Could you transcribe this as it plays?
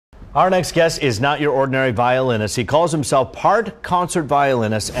Our next guest is not your ordinary violinist. He calls himself part concert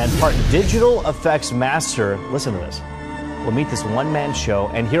violinist and part digital effects master. Listen to this. We'll meet this one-man show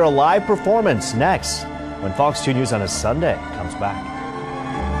and hear a live performance next when Fox 2 News on a Sunday comes back.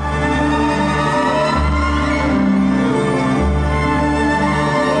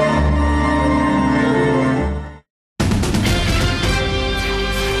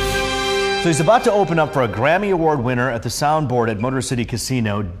 So he's about to open up for a Grammy Award winner at the soundboard at Motor City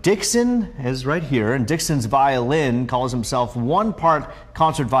Casino. Dixon is right here, and Dixon's Violin calls himself one part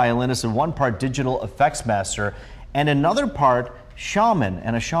concert violinist and one part digital effects master, and another part shaman.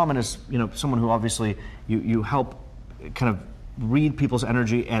 And a shaman is, someone who obviously you help kind of read people's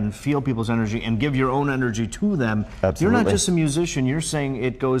energy and feel people's energy and give your own energy to them. Absolutely. You're not just a musician, you're saying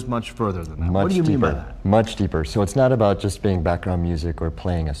it goes much further than that. Much what do you deeper, mean by that? Much deeper. So it's not about just being background music or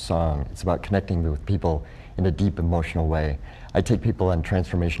playing a song. It's about connecting with people in a deep emotional way. I take people on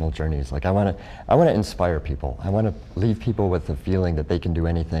transformational journeys. Like I want to inspire people. I want to leave people with the feeling that they can do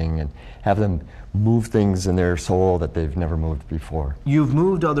anything and have them move things in their soul that they've never moved before. You've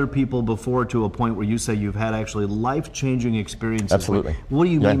moved other people before to a point where you say you've had actually life-changing experiences. Absolutely. What do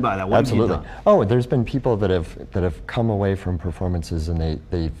you mean by that? What Absolutely. have you done? Oh, there's been people that have come away from performances and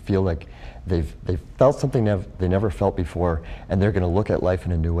they feel like they've felt something they never felt before, and they're going to look at life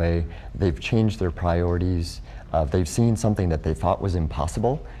in a new way. They've changed their priorities. They've seen something that they thought was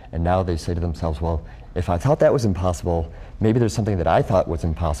impossible, and now they say to themselves, well, if I thought that was impossible, maybe there's something that I thought was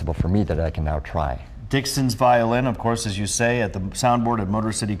impossible for me that I can now try. Dixon's Violin, of course, as you say, at the soundboard at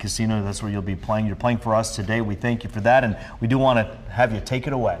Motor City Casino. That's where you'll be playing. You're playing for us today. We thank you for that, and we do want to have you take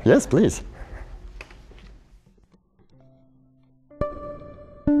it away. Yes, please.